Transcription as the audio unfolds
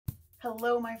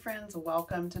Hello, my friends.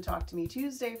 Welcome to Talk to Me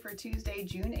Tuesday for Tuesday,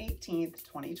 June 18th,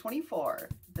 2024.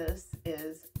 This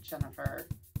is Jennifer.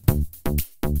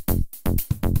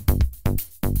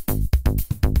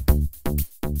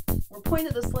 We're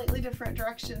pointed a slightly different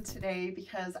direction today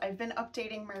because I've been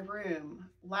updating my room.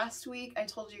 Last week, I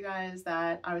told you guys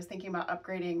that I was thinking about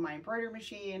upgrading my embroidery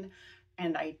machine,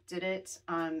 and I did it.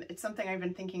 It's something I've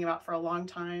been thinking about for a long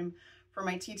time. For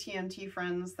my TTMT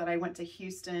friends that I went to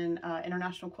Houston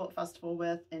International Quilt Festival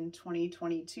with in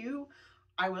 2022,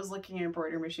 I was looking at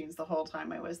embroidery machines the whole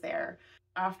time I was there.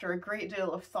 After a great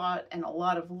deal of thought and a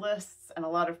lot of lists and a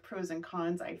lot of pros and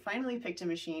cons, I finally picked a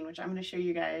machine, which I'm going to show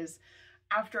you guys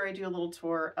after I do a little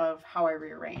tour of how I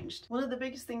rearranged. One of the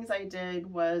biggest things I did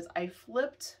was I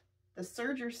flipped the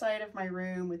serger side of my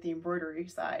room with the embroidery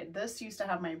side. This used to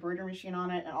have my embroidery machine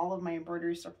on it, and all of my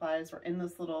embroidery supplies were in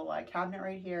this little cabinet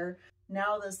right here.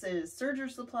 Now this is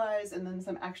serger supplies and then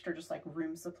some extra just like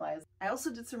room supplies. I also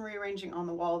did some rearranging on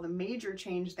the wall. The major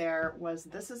change there was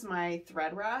this is my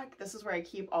thread rack. This is where I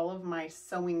keep all of my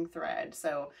sewing thread.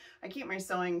 So I keep my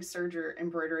sewing, serger,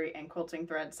 embroidery, and quilting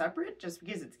thread separate just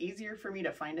because it's easier for me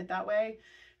to find it that way.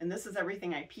 And this is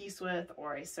everything I piece with,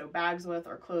 or I sew bags with,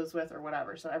 or clothes with, or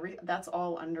whatever. So that's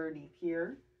all underneath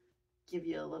here. Give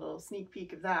you a little sneak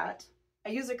peek of that. I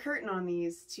use a curtain on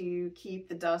these to keep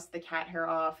the dust, the cat hair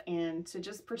off, and to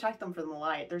just protect them from the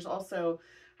light. There's also,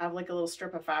 I have like a little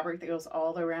strip of fabric that goes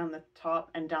all around the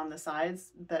top and down the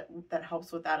sides that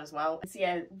helps with that as well. See,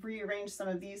 I rearranged some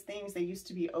of these things. They used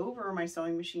to be over my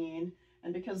sewing machine,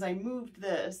 and because I moved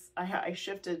this, I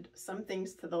shifted some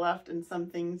things to the left and some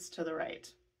things to the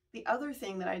right. The other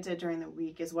thing that I did during the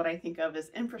week is what I think of as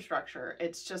infrastructure.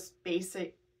 It's just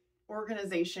basic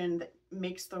organization that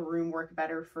makes the room work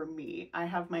better for me. I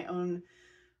have my own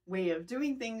way of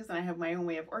doing things and I have my own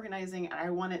way of organizing, and I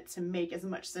want it to make as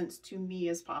much sense to me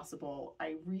as possible.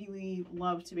 I really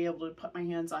love to be able to put my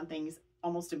hands on things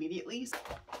almost immediately.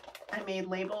 I made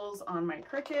labels on my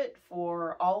Cricut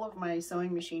for all of my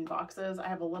sewing machine boxes. I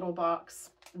have a little box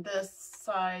this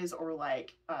size, or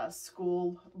like a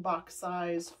school box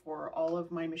size, for all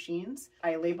of my machines.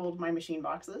 I labeled my machine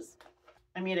boxes.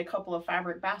 I made a couple of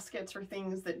fabric baskets for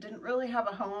things that didn't really have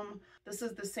a home. This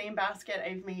is the same basket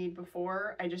I've made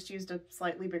before. I just used a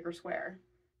slightly bigger square.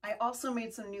 I also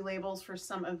made some new labels for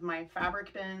some of my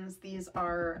fabric bins. These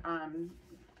are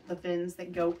the bins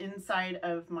that go inside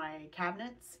of my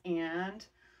cabinets, and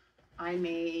I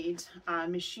made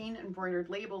machine embroidered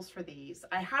labels for these.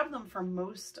 I have them for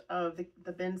most of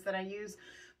the bins that I use,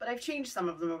 but I've changed some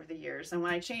of them over the years. And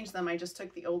when I changed them, I just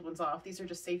took the old ones off. These are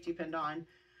just safety pinned on.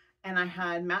 And I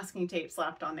had masking tape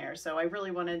slapped on there, so I really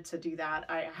wanted to do that.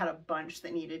 I had a bunch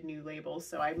that needed new labels,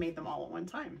 so I made them all at one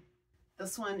time.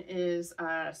 This one is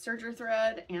serger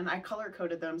thread, and I color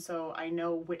coded them so I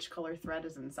know which color thread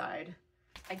is inside.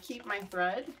 I keep my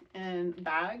thread in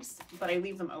bags, but I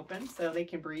leave them open so they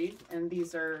can breathe, and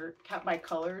these are kept by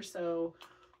color, so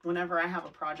whenever I have a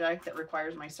project that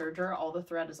requires my serger, all the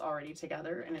thread is already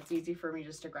together, and it's easy for me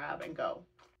just to grab and go.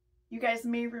 You guys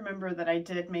may remember that I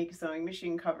did make sewing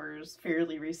machine covers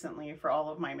fairly recently for all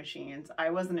of my machines. I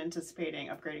wasn't anticipating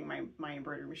upgrading my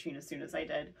embroidery machine as soon as I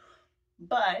did.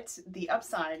 But the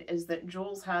upside is that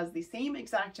Jules has the same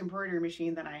exact embroidery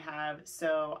machine that I have,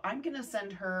 so I'm gonna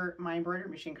send her my embroidery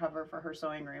machine cover for her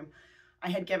sewing room. I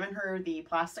had given her the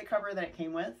plastic cover that it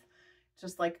came with,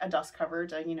 just like a dust cover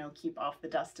to, you know, keep off the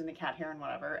dust and the cat hair and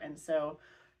whatever. And so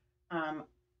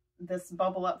this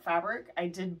bubble up fabric I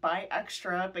did buy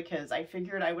extra because I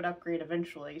figured I would upgrade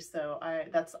eventually, so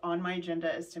that's on my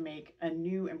agenda, is to make a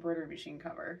new embroidery machine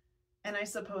cover. And I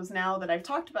suppose now that I've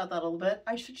talked about that a little bit,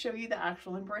 I should show you the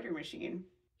actual embroidery machine.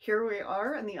 Here we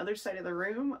are on the other side of the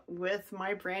room with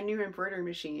my brand new embroidery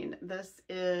machine. This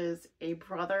is a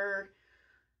Brother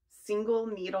single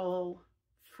needle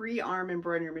free arm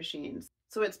embroidery machine.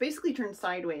 So it's basically turned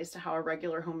sideways to how a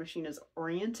regular home machine is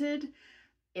oriented.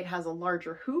 It has a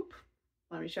larger hoop.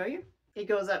 Let me show you. It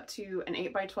goes up to an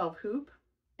 8x12 hoop.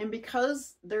 And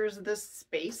because there's this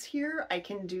space here, I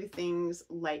can do things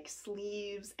like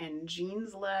sleeves and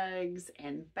jeans legs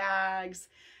and bags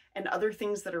and other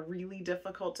things that are really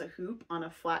difficult to hoop on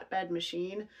a flatbed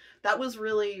machine. That was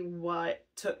really what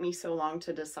took me so long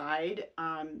to decide.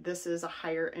 This is a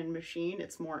higher end machine.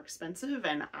 It's more expensive,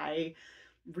 and I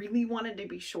really wanted to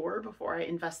be sure before I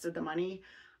invested the money.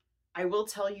 I will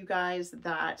tell you guys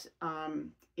that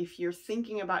if you're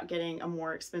thinking about getting a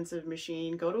more expensive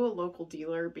machine, go to a local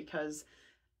dealer, because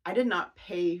I did not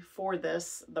pay for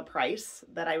this the price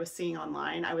that I was seeing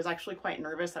online. I was actually quite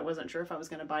nervous. I wasn't sure if I was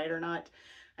going to buy it or not.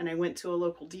 And I went to a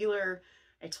local dealer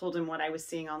I told him what I was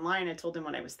seeing online. I told him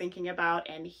what I was thinking about,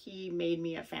 and he made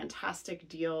me a fantastic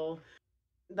deal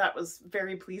that was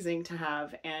very pleasing to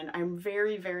have. And I'm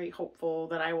very, very hopeful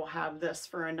that I will have this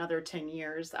for another 10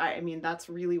 years. I mean, that's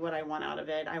really what I want out of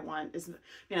it. I'd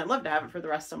love to have it for the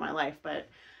rest of my life, but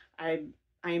I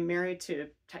am married to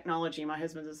technology. My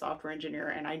husband's a software engineer,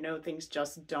 and I know things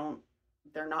just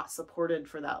they're not supported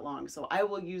for that long. So I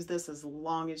will use this as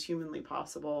long as humanly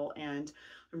possible, and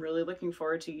I'm really looking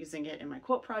forward to using it in my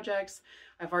quilt projects.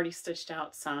 I've already stitched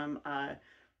out some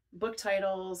book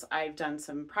titles. I've done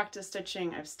some practice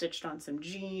stitching. I've stitched on some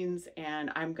jeans, and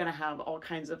I'm gonna have all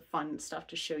kinds of fun stuff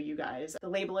to show you guys. The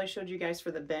label I showed you guys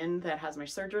for the bin that has my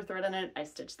serger thread in it, I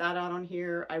stitched that out on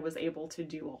here. I was able to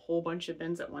do a whole bunch of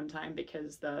bins at one time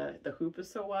because the hoop is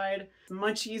so wide. It's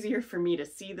much easier for me to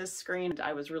see this screen.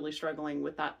 I was really struggling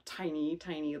with that tiny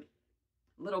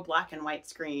little black and white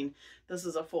screen. This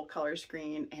is a full color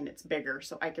screen and it's bigger,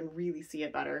 so I can really see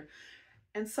it better.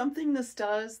 And something this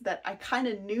does that I kind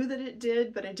of knew that it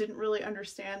did, but I didn't really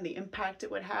understand the impact it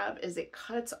would have, is it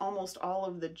cuts almost all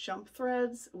of the jump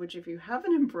threads, which if you have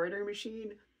an embroidery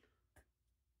machine,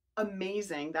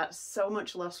 amazing. That's so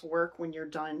much less work when you're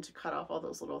done to cut off all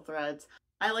those little threads.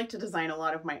 I like to design a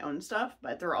lot of my own stuff,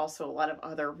 but there are also a lot of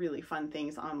other really fun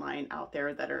things online out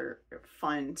there that are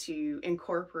fun to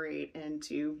incorporate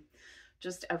into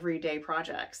just everyday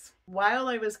projects. While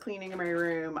I was cleaning my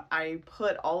room, I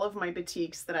put all of my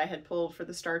batiks that I had pulled for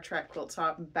the Star Trek quilt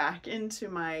top back into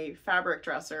my fabric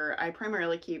dresser. I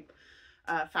primarily keep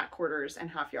fat quarters and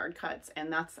half yard cuts,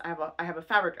 and I have a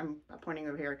fabric, I'm pointing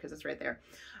over here because it's right there.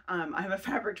 I have a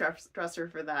fabric dresser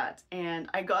for that, and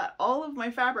I got all of my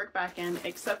fabric back in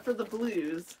except for the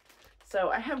blues. So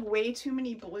I have way too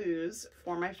many blues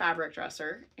for my fabric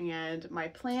dresser, and my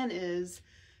plan is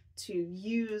to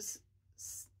use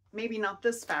maybe not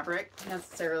this fabric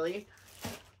necessarily,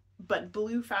 but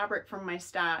blue fabric from my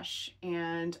stash.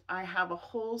 And I have a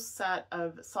whole set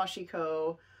of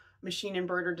Sashiko machine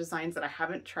embroidered designs that I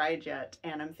haven't tried yet,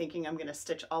 and I'm thinking I'm going to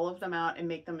stitch all of them out and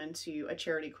make them into a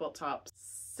charity quilt top.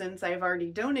 Since I've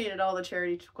already donated all the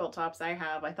charity quilt tops I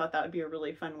have, I thought that would be a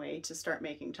really fun way to start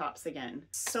making tops again.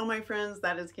 So my friends,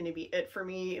 that is going to be it for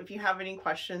me. If you have any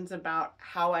questions about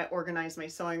how I organize my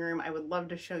sewing room, I would love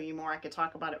to show you more. I could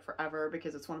talk about it forever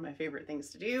because it's one of my favorite things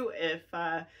to do.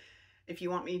 If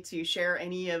you want me to share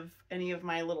any of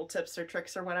my little tips or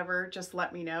tricks or whatever, just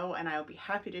let me know and I'll be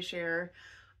happy to share.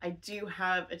 I do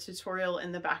have a tutorial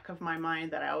in the back of my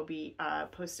mind that I will be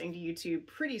posting to YouTube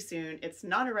pretty soon. It's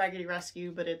not a raggedy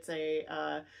rescue, but it's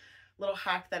a little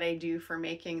hack that I do for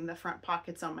making the front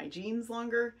pockets on my jeans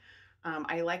longer.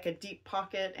 I like a deep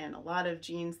pocket, and a lot of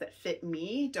jeans that fit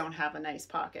me don't have a nice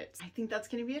pocket. I think that's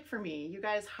going to be it for me. You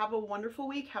guys have a wonderful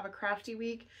week. Have a crafty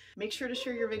week. Make sure to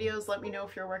share your videos. Let me know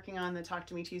if you're working on the Talk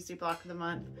to Me Tuesday block of the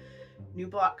month. New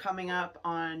block coming up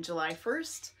on July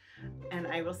 1st. And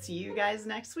I will see you guys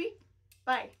next week.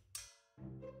 Bye.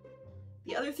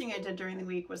 The other thing I did during the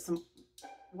week was some